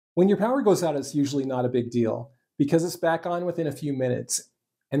When your power goes out, it's usually not a big deal because it's back on within a few minutes.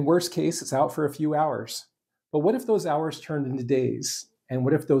 And worst case, it's out for a few hours. But what if those hours turned into days? And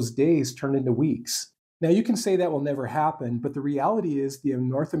what if those days turned into weeks? Now, you can say that will never happen, but the reality is the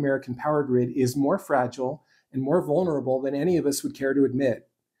North American power grid is more fragile and more vulnerable than any of us would care to admit.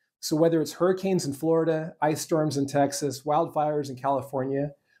 So whether it's hurricanes in Florida, ice storms in Texas, wildfires in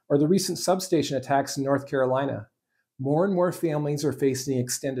California, or the recent substation attacks in North Carolina, more and more families are facing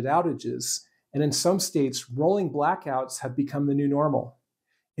extended outages, and in some states, rolling blackouts have become the new normal.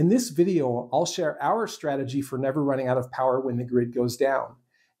 In this video, I'll share our strategy for never running out of power when the grid goes down,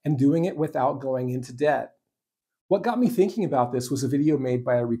 and doing it without going into debt. What got me thinking about this was a video made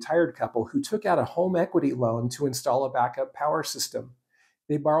by a retired couple who took out a home equity loan to install a backup power system.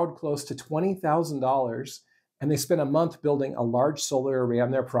 They borrowed close to $20,000, and they spent a month building a large solar array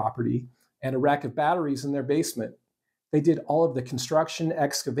on their property and a rack of batteries in their basement. They did all of the construction,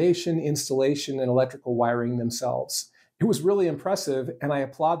 excavation, installation, and electrical wiring themselves. It was really impressive, and I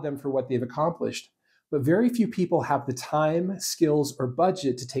applaud them for what they've accomplished. But very few people have the time, skills, or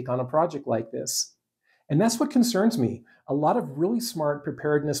budget to take on a project like this. And that's what concerns me. A lot of really smart,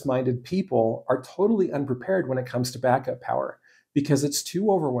 preparedness-minded people are totally unprepared when it comes to backup power because it's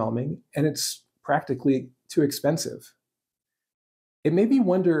too overwhelming and it's practically too expensive. It made me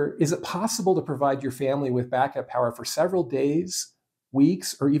wonder, is it possible to provide your family with backup power for several days,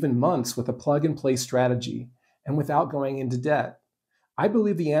 weeks, or even months with a plug-and-play strategy and without going into debt? I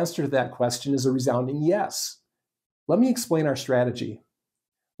believe the answer to that question is a resounding yes. Let me explain our strategy.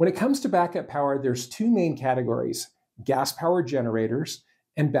 When it comes to backup power, there's two main categories: gas-powered generators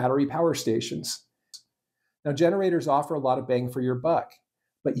and battery power stations. Now, generators offer a lot of bang for your buck,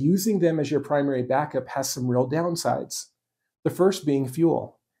 but using them as your primary backup has some real downsides. The first being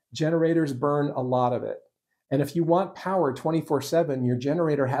fuel. Generators burn a lot of it. And if you want power 24/7, your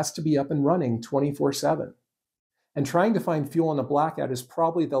generator has to be up and running 24/7. And trying to find fuel in a blackout is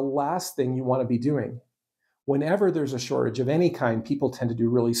probably the last thing you want to be doing. Whenever there's a shortage of any kind, people tend to do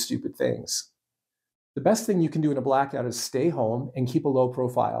really stupid things. The best thing you can do in a blackout is stay home and keep a low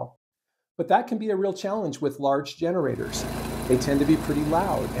profile. But that can be a real challenge with large generators. They tend to be pretty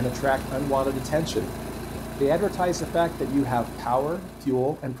loud and attract unwanted attention. They advertise the fact that you have power,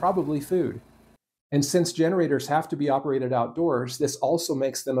 fuel, and probably food. And since generators have to be operated outdoors, this also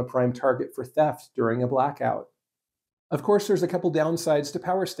makes them a prime target for theft during a blackout. Of course, there's a couple downsides to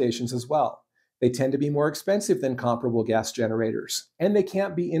power stations as well. They tend to be more expensive than comparable gas generators, and they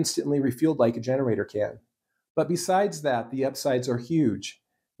can't be instantly refueled like a generator can. But besides that, the upsides are huge.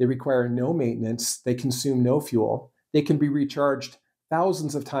 They require no maintenance, they consume no fuel, they can be recharged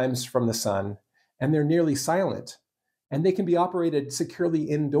thousands of times from the sun, and they're nearly silent, and they can be operated securely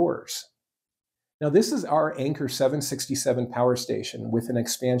indoors. Now, this is our Anker 767 power station with an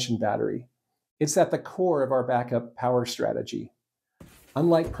expansion battery. It's at the core of our backup power strategy.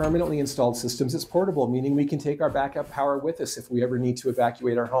 Unlike permanently installed systems, it's portable, meaning we can take our backup power with us if we ever need to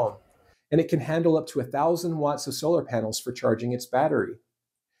evacuate our home. And it can handle up to 1,000 watts of solar panels for charging its battery.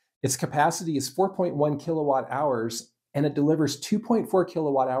 Its capacity is 4.1 kilowatt hours, and it delivers 2.4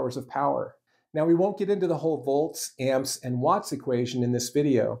 kilowatt hours of power. Now, we won't get into the whole volts, amps, and watts equation in this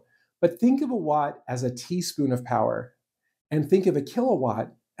video, but think of a watt as a teaspoon of power, and think of a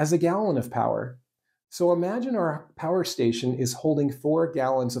kilowatt as a gallon of power. So imagine our power station is holding 4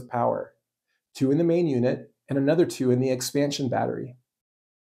 gallons of power, 2 in the main unit and another 2 in the expansion battery.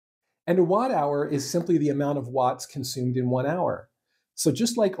 And a watt hour is simply the amount of watts consumed in 1 hour. So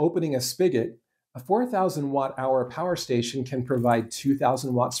just like opening a spigot, a 4,000 watt hour power station can provide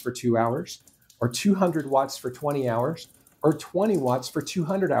 2,000 watts for 2 hours, or 200 watts for 20 hours, or 20 watts for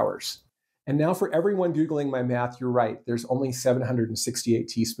 200 hours. And now for everyone Googling my math, you're right. There's only 768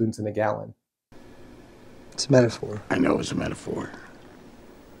 teaspoons in a gallon. It's a metaphor. I know it's a metaphor.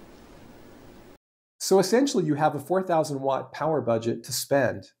 So essentially, you have a 4,000 watt power budget to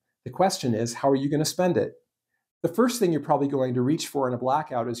spend. The question is, how are you going to spend it? The first thing you're probably going to reach for in a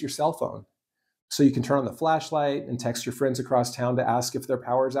blackout is your cell phone. So you can turn on the flashlight and text your friends across town to ask if their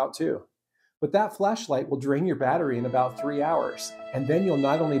power is out too. But that flashlight will drain your battery in about 3 hours. And then you'll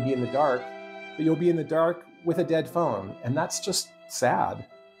not only be in the dark, but you'll be in the dark with a dead phone. And that's just sad.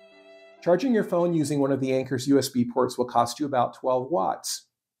 Charging your phone using one of the Anker's USB ports will cost you about 12 watts.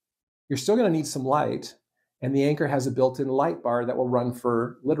 You're still going to need some light, and the Anker has a built-in light bar that will run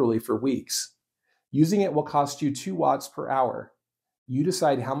literally for weeks. Using it will cost you 2 watts per hour. You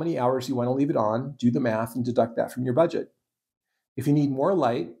decide how many hours you want to leave it on, do the math, and deduct that from your budget. If you need more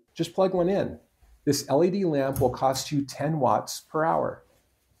light, just plug one in. This LED lamp will cost you 10 watts per hour.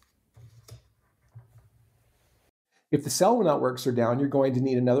 If the cell networks are down, you're going to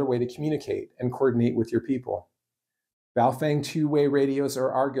need another way to communicate and coordinate with your people. Baofeng two-way radios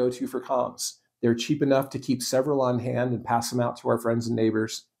are our go-to for comms. They're cheap enough to keep several on hand and pass them out to our friends and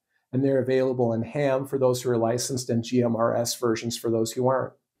neighbors. And they're available in ham for those who are licensed and GMRS versions for those who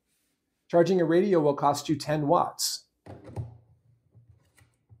aren't. Charging a radio will cost you 10 watts.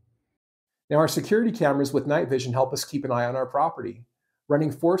 Now, our security cameras with night vision help us keep an eye on our property.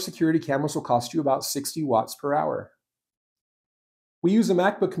 Running 4 security cameras will cost you about 60 watts per hour. We use a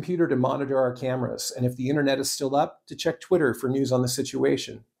MacBook computer to monitor our cameras, and if the internet is still up, to check Twitter for news on the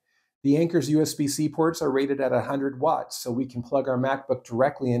situation. The Anker's USB-C ports are rated at 100 watts, so we can plug our MacBook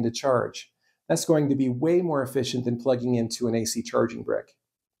directly into charge. That's going to be way more efficient than plugging into an AC charging brick.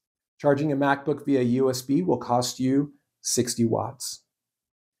 Charging a MacBook via USB will cost you 60 watts.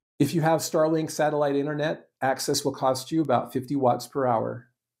 If you have Starlink satellite internet, access will cost you about 50 watts per hour.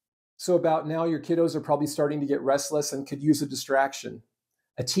 So about now, your kiddos are probably starting to get restless and could use a distraction.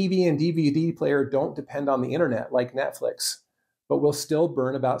 A TV and DVD player don't depend on the internet like Netflix, but will still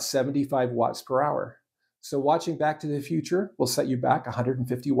burn about 75 watts per hour. So watching Back to the Future will set you back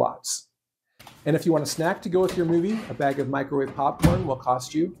 150 watts. And if you want a snack to go with your movie, a bag of microwave popcorn will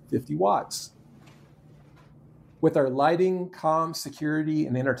cost you 50 watts. With our lighting, comm, security,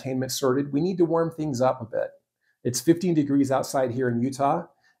 and entertainment sorted, we need to warm things up a bit. It's 15 degrees outside here in Utah,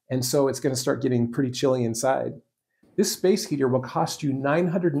 and so it's going to start getting pretty chilly inside. This space heater will cost you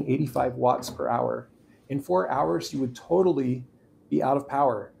 985 watts per hour. In 4 hours, you would totally be out of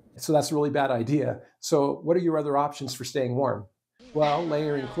power. So that's a really bad idea. So what are your other options for staying warm? Well,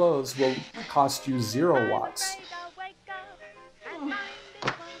 layering clothes will cost you 0 watts.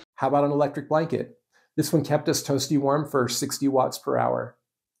 How about an electric blanket? This one kept us toasty warm for 60 watts per hour.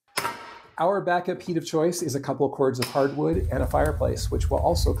 Our backup heat of choice is a couple of cords of hardwood and a fireplace, which will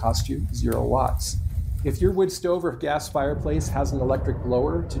also cost you 0 watts. If your wood stove or gas fireplace has an electric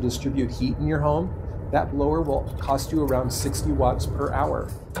blower to distribute heat in your home, that blower will cost you around 60 watts per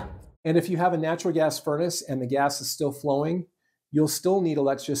hour. And if you have a natural gas furnace and the gas is still flowing, you'll still need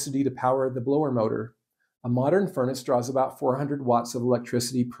electricity to power the blower motor. A modern furnace draws about 400 watts of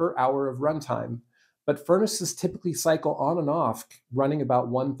electricity per hour of runtime, but furnaces typically cycle on and off, running about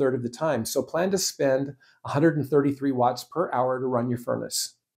 1/3 of the time. So plan to spend 133 watts per hour to run your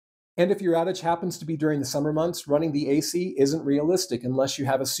furnace. And if your outage happens to be during the summer months, running the AC isn't realistic unless you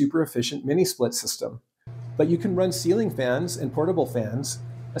have a super efficient mini split system. But you can run ceiling fans and portable fans.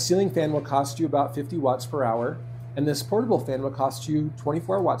 A ceiling fan will cost you about 50 watts per hour, and this portable fan will cost you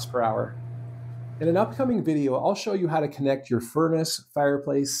 24 watts per hour. In an upcoming video, I'll show you how to connect your furnace,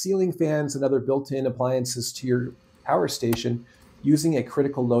 fireplace, ceiling fans, and other built-in appliances to your power station using a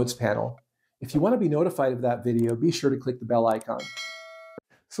critical loads panel. If you want to be notified of that video, be sure to click the bell icon.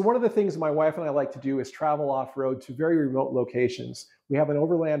 So one of the things my wife and I like to do is travel off-road to very remote locations. We have an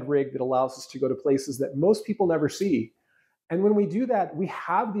overland rig that allows us to go to places that most people never see. And when we do that, we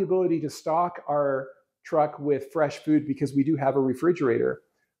have the ability to stock our truck with fresh food because we do have a refrigerator.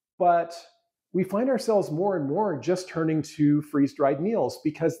 But we find ourselves more and more just turning to freeze-dried meals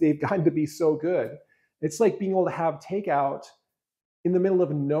because they've gotten to be so good. It's like being able to have takeout in the middle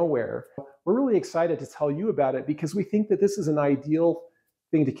of nowhere. We're really excited to tell you about it because we think that this is an ideal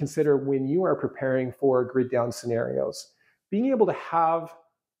thing to consider when you are preparing for grid down scenarios. Being able to have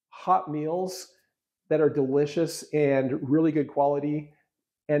hot meals that are delicious and really good quality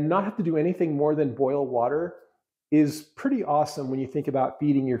and not have to do anything more than boil water is pretty awesome when you think about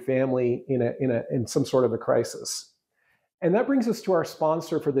feeding your family in some sort of a crisis. And that brings us to our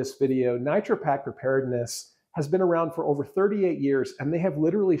sponsor for this video. NitroPack Preparedness has been around for over 38 years, and they have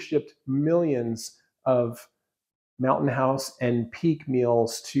literally shipped millions of Mountain House and Peak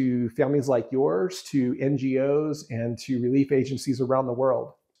meals to families like yours, to NGOs, and to relief agencies around the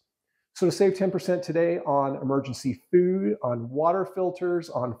world. So to save 10% today on emergency food, on water filters,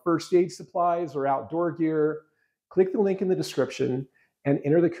 on first aid supplies, or outdoor gear, click the link in the description and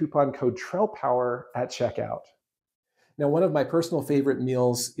enter the coupon code Trailpower at checkout. Now, one of my personal favorite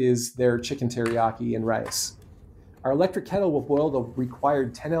meals is their chicken teriyaki and rice. Our electric kettle will boil the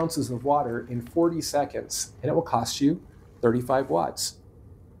required 10 ounces of water in 40 seconds, and it will cost you 35 watts.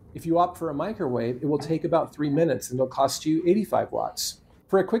 If you opt for a microwave, it will take about 3 minutes and it'll cost you 85 watts.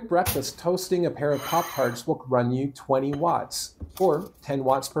 For a quick breakfast, toasting a pair of Pop-Tarts will run you 20 watts, or 10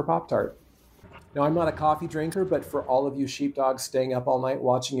 watts per Pop-Tart. Now, I'm not a coffee drinker, but for all of you sheepdogs staying up all night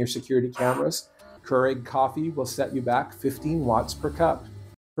watching your security cameras, Keurig coffee will set you back 15 watts per cup.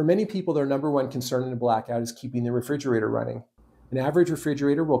 For many people, their number one concern in a blackout is keeping the refrigerator running. An average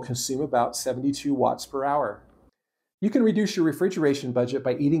refrigerator will consume about 72 watts per hour. You can reduce your refrigeration budget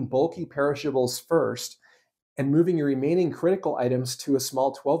by eating bulky perishables first and moving your remaining critical items to a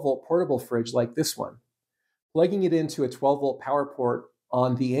small 12-volt portable fridge like this one. Plugging it into a 12-volt power port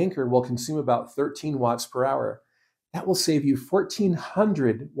on the Anker will consume about 13 watts per hour. That will save you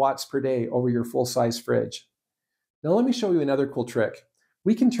 1,400 watts per day over your full-size fridge. Now let me show you another cool trick.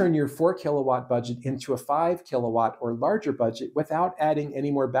 We can turn your 4 kilowatt budget into a 5 kilowatt or larger budget without adding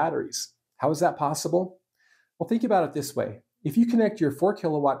any more batteries. How is that possible? Well, think about it this way. If you connect your 4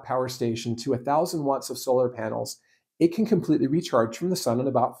 kilowatt power station to 1,000 watts of solar panels, it can completely recharge from the sun in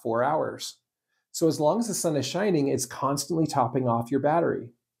about 4 hours. So as long as the sun is shining, it's constantly topping off your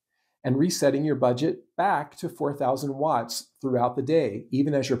battery and resetting your budget back to 4,000 watts throughout the day,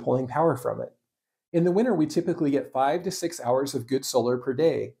 even as you're pulling power from it. In the winter, we typically get 5 to 6 hours of good solar per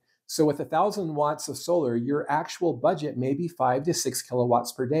day. So with 1,000 watts of solar, your actual budget may be 5 to 6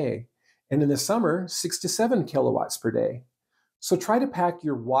 kilowatts per day. And in the summer, 6 to 7 kilowatts per day. So try to pack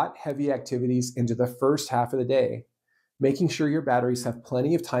your watt-heavy activities into the first half of the day, making sure your batteries have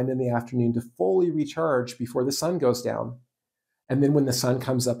plenty of time in the afternoon to fully recharge before the sun goes down. And then when the sun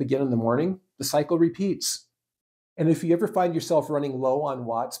comes up again in the morning, the cycle repeats. And if you ever find yourself running low on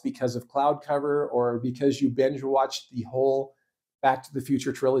watts because of cloud cover or because you binge watched the whole Back to the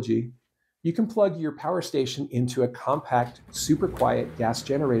Future trilogy, you can plug your power station into a compact, super quiet gas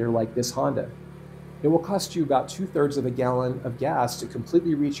generator like this Honda. It will cost you about 2/3 of a gallon of gas to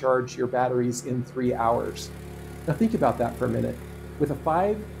completely recharge your batteries in 3 hours. Now think about that for a minute. With a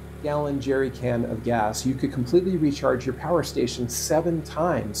 5-gallon jerry can of gas, you could completely recharge your power station 7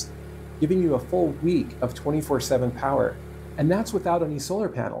 times, giving you a full week of 24/7 power. And that's without any solar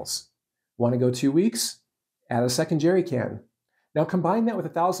panels. Want to go 2 weeks? Add a second jerry can. Now combine that with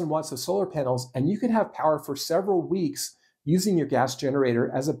 1,000 watts of solar panels, and you could have power for several weeks using your gas generator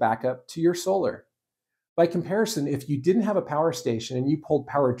as a backup to your solar. By comparison, if you didn't have a power station and you pulled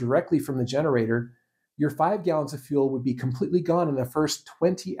power directly from the generator, your 5 gallons of fuel would be completely gone in the first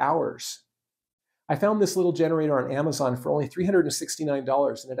 20 hours. I found this little generator on Amazon for only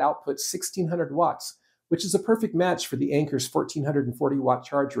 $369, and it outputs 1,600 watts, which is a perfect match for the Anker's 1,440 watt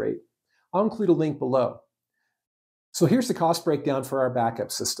charge rate. I'll include a link below. So here's the cost breakdown for our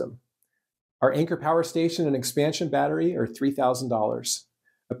backup system. Our Anker power station and expansion battery are $3,000.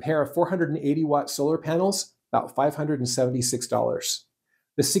 A pair of 480 watt solar panels, about $576.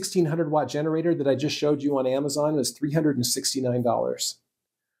 The 1,600 watt generator that I just showed you on Amazon was $369.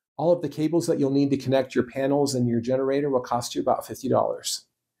 All of the cables that you'll need to connect your panels and your generator will cost you about $50.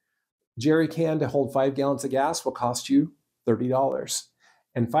 Jerry can to hold 5 gallons of gas will cost you $30.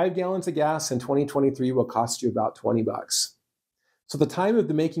 And 5 gallons of gas in 2023 will cost you about $20. So the time of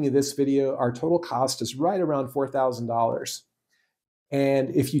the making of this video, our total cost is right around $4,000.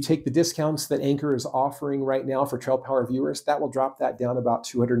 And if you take the discounts that Anker is offering right now for Trailpower viewers, that will drop that down about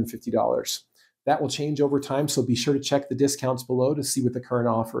 $250. That will change over time, so be sure to check the discounts below to see what the current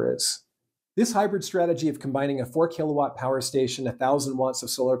offer is. This hybrid strategy of combining a 4 kilowatt power station, 1,000 watts of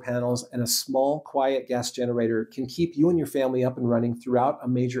solar panels, and a small, quiet gas generator can keep you and your family up and running throughout a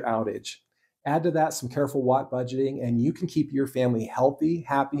major outage. Add to that some careful watt budgeting, and you can keep your family healthy,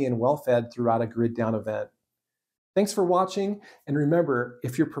 happy, and well-fed throughout a grid-down event. Thanks for watching, and remember,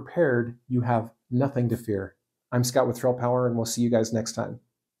 if you're prepared, you have nothing to fear. I'm Scott with Trailpower, and we'll see you guys next time.